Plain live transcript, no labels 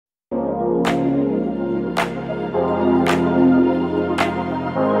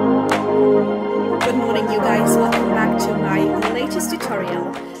Christmas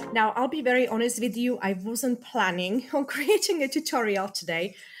tutorial. Now, I'll be very honest with you, I wasn't planning on creating a tutorial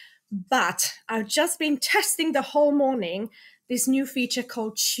today, but I've just been testing the whole morning this new feature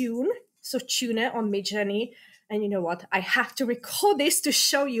called Tune, so Tuner on Midjourney. And you know what? I have to record this to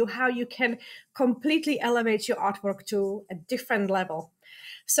show you how you can completely elevate your artwork to a different level.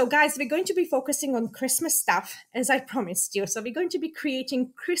 So guys, we're going to be focusing on Christmas stuff, as I promised you. So we're going to be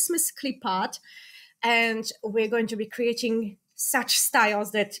creating Christmas Clipart, and we're going to be creating such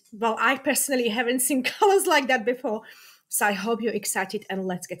styles that, well, I personally haven't seen colors like that before. So I hope you're excited, and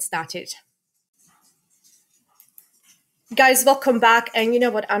let's get started. Guys, welcome back. And you know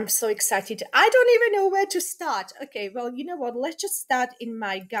what? I'm so excited. I don't even know where to start. Okay, well, you know what? Let's just start in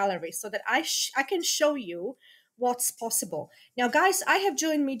my gallery so that I can show you what's possible. Now, guys, I have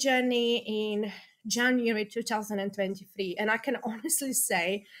joined Midjourney in January 2023, and I can honestly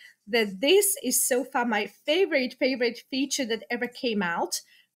say that this is so far my favorite feature that ever came out.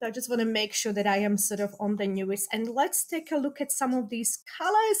 So I just want to make sure that I am sort of on the newest. And let's take a look at some of these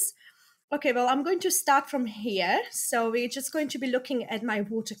colors. Okay, well, I'm going to start from here. So we're just going to be looking at my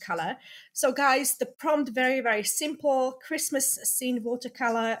watercolor. So guys, the prompt, very simple, Christmas scene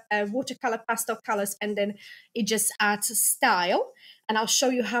watercolor pastel colors, and then it just adds a style. And I'll show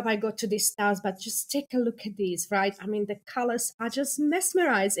you how I got to these styles, but just take a look at these, right? I mean, the colors are just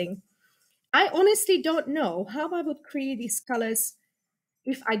mesmerizing. I honestly don't know how I would create these colors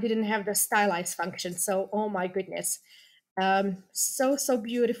if I didn't have the stylize function. So, oh my goodness. So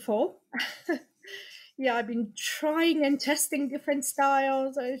beautiful. Yeah, I've been trying and testing different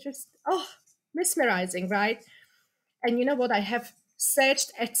styles. It's just, oh, mesmerizing, right? And you know what? I have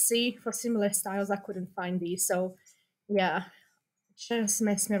searched Etsy for similar styles. I couldn't find these. So yeah, just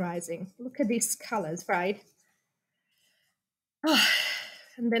mesmerizing. Look at these colors, right? Oh,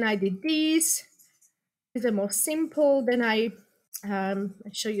 and then I did these. These are more simple. Then I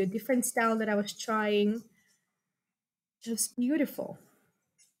show you a different style that I was trying. Just beautiful.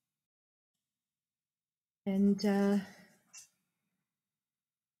 And of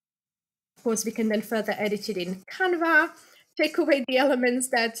course, we can then further edit it in Canva, take away the elements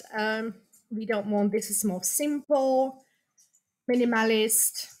that we don't want. This is more simple,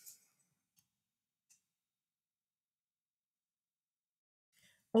 minimalist.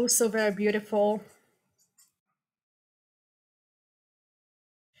 Also very beautiful.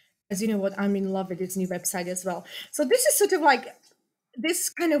 As you know what, I'm in love with this new website as well. So this is sort of like, this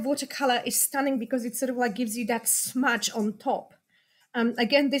kind of watercolor is stunning because it sort of like gives you that smudge on top.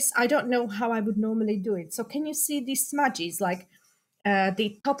 Again, this, I don't know how I would normally do it. So can you see these smudges? Like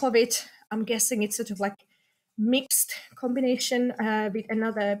the top of it, I'm guessing it's sort of like mixed combination with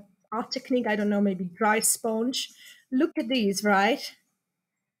another art technique. I don't know, maybe dry sponge. Look at these, right?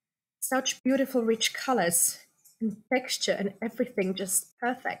 Such beautiful, rich colors and texture and everything, just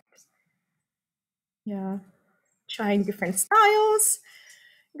perfect. Yeah, trying different styles.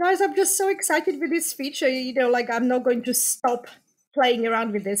 Guys, I'm just so excited with this feature. You know, like I'm not going to stop playing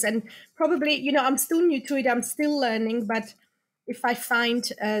around with this. And probably, you know, I'm still new to it. I'm still learning. But if I find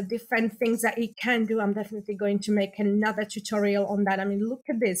different things that it can do, I'm definitely going to make another tutorial on that. I mean, look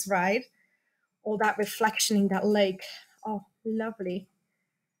at this, right? All that reflection in that lake. Oh, lovely.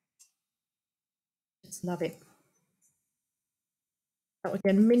 Just love it. So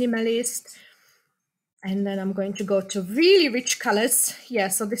again, minimalist. And then I'm going to go to really rich colors. Yeah,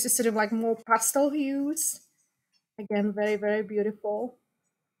 so this is sort of like more pastel hues. Again, very beautiful.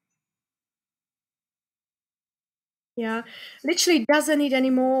 Yeah, literally doesn't need any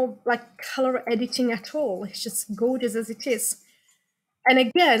more like color editing at all. It's just gorgeous as it is. And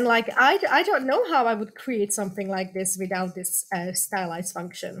again, like I don't know how I would create something like this without this stylize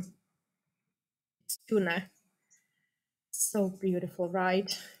function. It's tuna. So beautiful,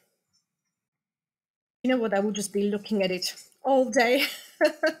 right? You know what? I would just be looking at it all day.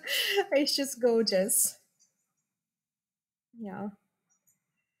 It's just gorgeous. Yeah.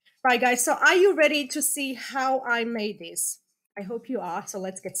 Right, guys. So are you ready to see how I made this? I hope you are. So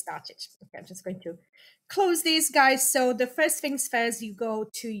let's get started. Okay, I'm just going to close these, guys. So the first things first, you go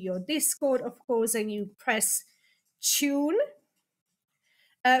to your Discord, of course, and you press tune.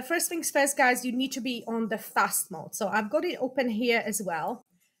 First things first, guys, you need to be on the fast mode. So I've got it open here as well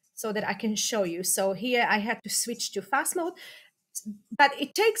so that I can show you. So here I had to switch to fast mode, but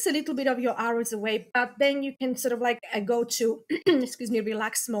it takes a little bit of your hours away, but then you can sort of like go to, excuse me,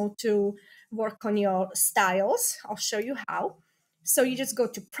 relax mode to work on your styles. I'll show you how. So you just go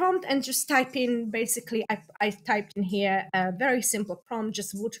to prompt and just type in, basically, I typed in here a very simple prompt,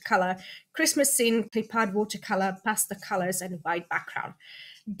 just watercolor, Christmas scene, Clipart watercolor, pastel colors, and white background.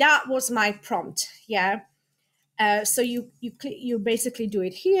 That was my prompt, yeah. So you basically do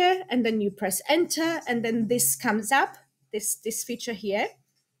it here, and then you press enter, and then this comes up, this feature here.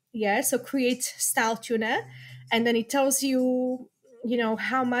 Yeah, so create style tuner, and then it tells you,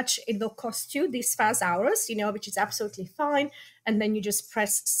 how much it will cost you these 5 hours, which is absolutely fine. And then you just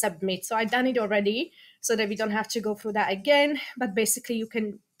press submit. So I've done it already, so that we don't have to go through that again. But basically you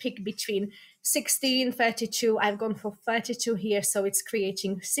can pick between 16, 32. I've gone for 32 here, so it's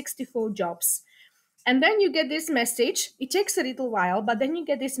creating 64 jobs. And then you get this message. It takes a little while, but then you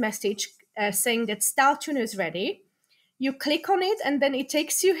get this message saying that style tuner is ready. You click on it, and then it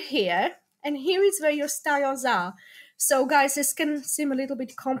takes you here, and here is where your styles are. So guys, this can seem a little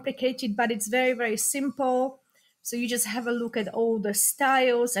bit complicated, but it's very, very simple. So you just have a look at all the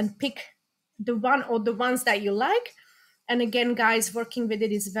styles and pick the one or the ones that you like. And again, guys, working with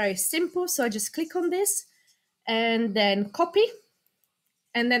it is very simple. So I just click on this and then copy,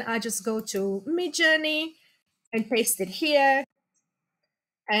 and then I just go to Midjourney and paste it here,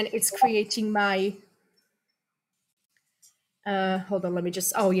 and it's creating my hold on, let me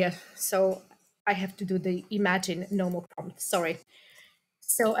just, oh yeah, so I have to do the imagine normal prompt, sorry.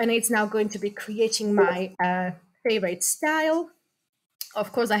 So, and it's now going to be creating my favorite style.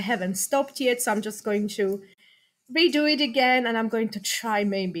 Of course, I haven't stopped yet, so I'm just going to redo it again, and I'm going to try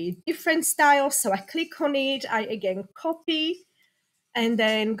maybe different styles. So I click on it, I again copy, and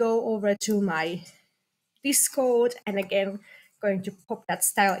then go over to my Discord, and again going to pop that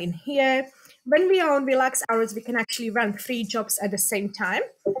style in here. When we are on relaxed hours, we can actually run 3 jobs at the same time.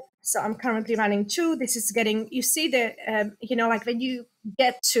 So I'm currently running 2. This is getting, you see the, like when you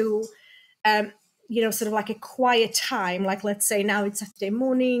get to, sort of like a quiet time, like let's say now it's Saturday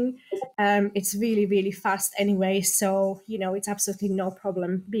morning, it's really, really fast anyway. So, it's absolutely no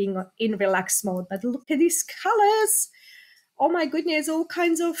problem being in relaxed mode. But look at these colors. Oh my goodness, all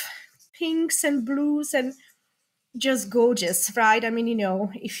kinds of pinks and blues and just gorgeous, right? I mean,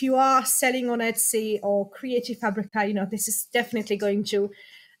 if you are selling on Etsy or Creative Fabrica, this is definitely going to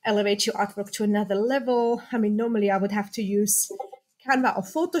elevate your artwork to another level. I mean, normally I would have to use Canva or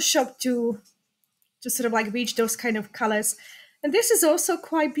Photoshop to sort of like reach those kind of colors. And this is also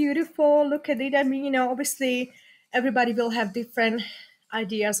quite beautiful. Look at it. I mean, obviously everybody will have different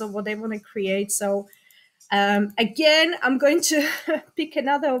ideas of what they want to create. So again, I'm going to pick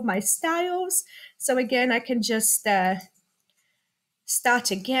another of my styles. So again, I can just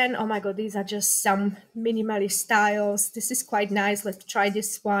start again. Oh my God, these are just some minimalist styles. This is quite nice. Let's try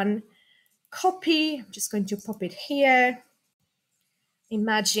this one. Copy. I'm just going to pop it here.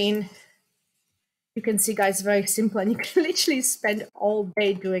 Imagine. You can see, guys, very simple, and you can literally spend all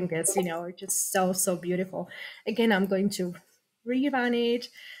day doing this. It's just so, so beautiful. Again, I'm going to rerun it.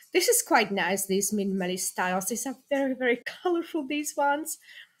 This is quite nice, these minimalist styles. These are very, very colorful, these ones.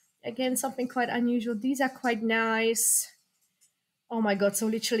 Again, something quite unusual. These are quite nice. Oh my God, so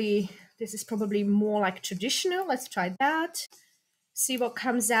literally, this is probably more like traditional. Let's try that. See what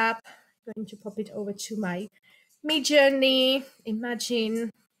comes up. I'm going to pop it over to my Midjourney. Imagine.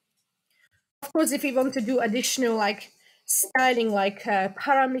 Of course, if we want to do additional like styling, like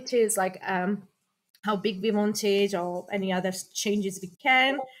parameters, like how big we want it or any other changes we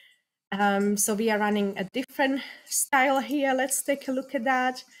can. So we are running a different style here. Let's take a look at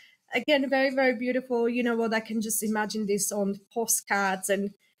that. Again, very, very beautiful. You know what, I can just imagine this on postcards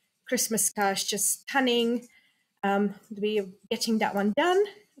and Christmas cards, just stunning. We're getting that one done.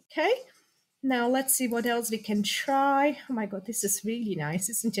 Okay. Now let's see what else we can try. Oh my God, this is really nice,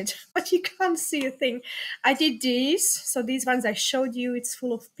 isn't it? But you can't see a thing. I did these. So these ones I showed you, it's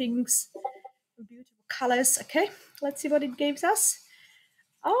full of pinks, beautiful colors. Okay, let's see what it gives us.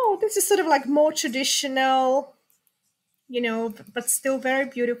 Oh, this is sort of like more traditional, but still very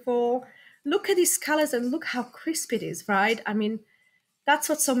beautiful. Look at these colors and look how crisp it is, right? I mean, that's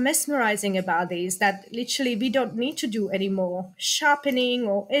what's so mesmerizing about these, that literally we don't need to do any more sharpening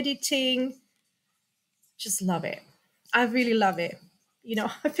or editing. Just love it. I really love it.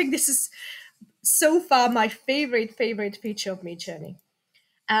 I think this is so far my favorite feature of Midjourney.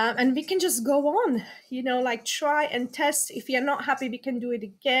 And we can just go on, like try and test. If you're not happy, we can do it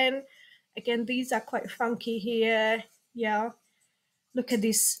again. Again, these are quite funky here. Yeah. Look at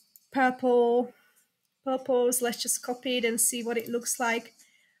this purples. Let's just copy it and see what it looks like.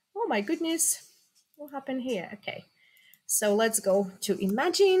 Oh my goodness. What happened here? Okay. So let's go to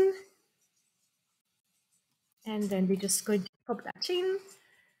Imagine. And then we're just going to pop that in.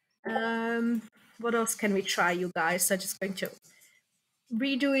 What else can we try, you guys? So just going to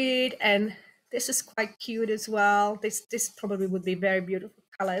redo it, and this is quite cute as well. This probably would be very beautiful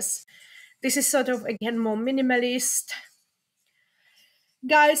colors. This is sort of, again, more minimalist.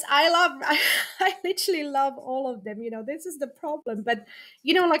 Guys, I literally love all of them. You know, this is the problem. But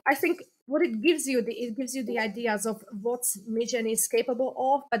like, I think what it gives you, it gives you the ideas of what Midjourney is capable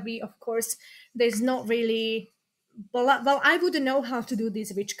of. But we, of course, there's not really. Well, I wouldn't know how to do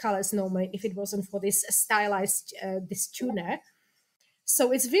these rich colors normally if it wasn't for this stylized this tuner.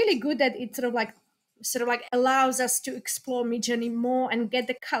 So it's really good that it sort of like allows us to explore Midjourney more and get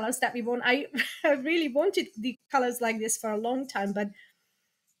the colors that we want. I I really wanted the colors like this for a long time, but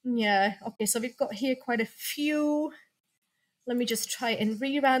yeah. Okay, so we've got here quite a few. Let me just try and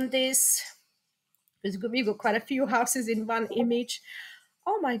rerun this. We've got quite a few houses in one image.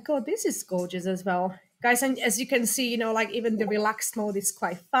 Oh my god, this is gorgeous as well. Guys, and as you can see, like even the relaxed mode is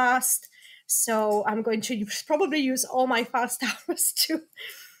quite fast. So I'm going to probably use all my fast hours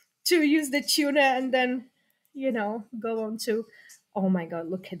to use the tuner and then go on to, oh my god,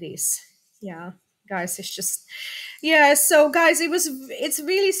 look at this. Yeah, guys, it's just, yeah. So guys, it's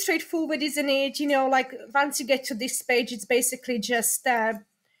really straightforward, isn't it? Like once you get to this page, it's basically just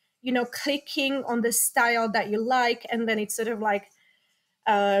clicking on the style that you like, and then it's sort of like,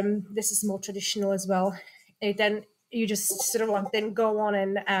 this is more traditional as well. Then you just sort of like then go on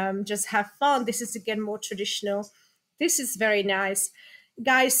and just have fun. This is again more traditional. This is very nice,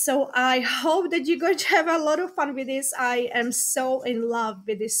 guys. So I hope that you're going to have a lot of fun with this. I am so in love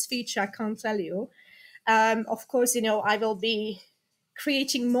with this feature, I can't tell you. Of course, I will be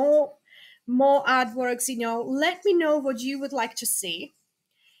creating more artworks. Let me know what you would like to see,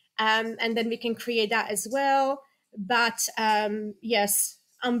 and then we can create that as well. But yes,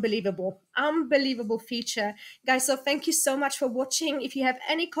 unbelievable feature, guys. So thank you so much for watching. If you have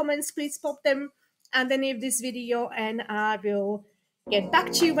any comments, please pop them underneath this video, and I will get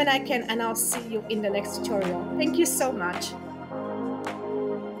back to you when I can, and I'll see you in the next tutorial. Thank you so much.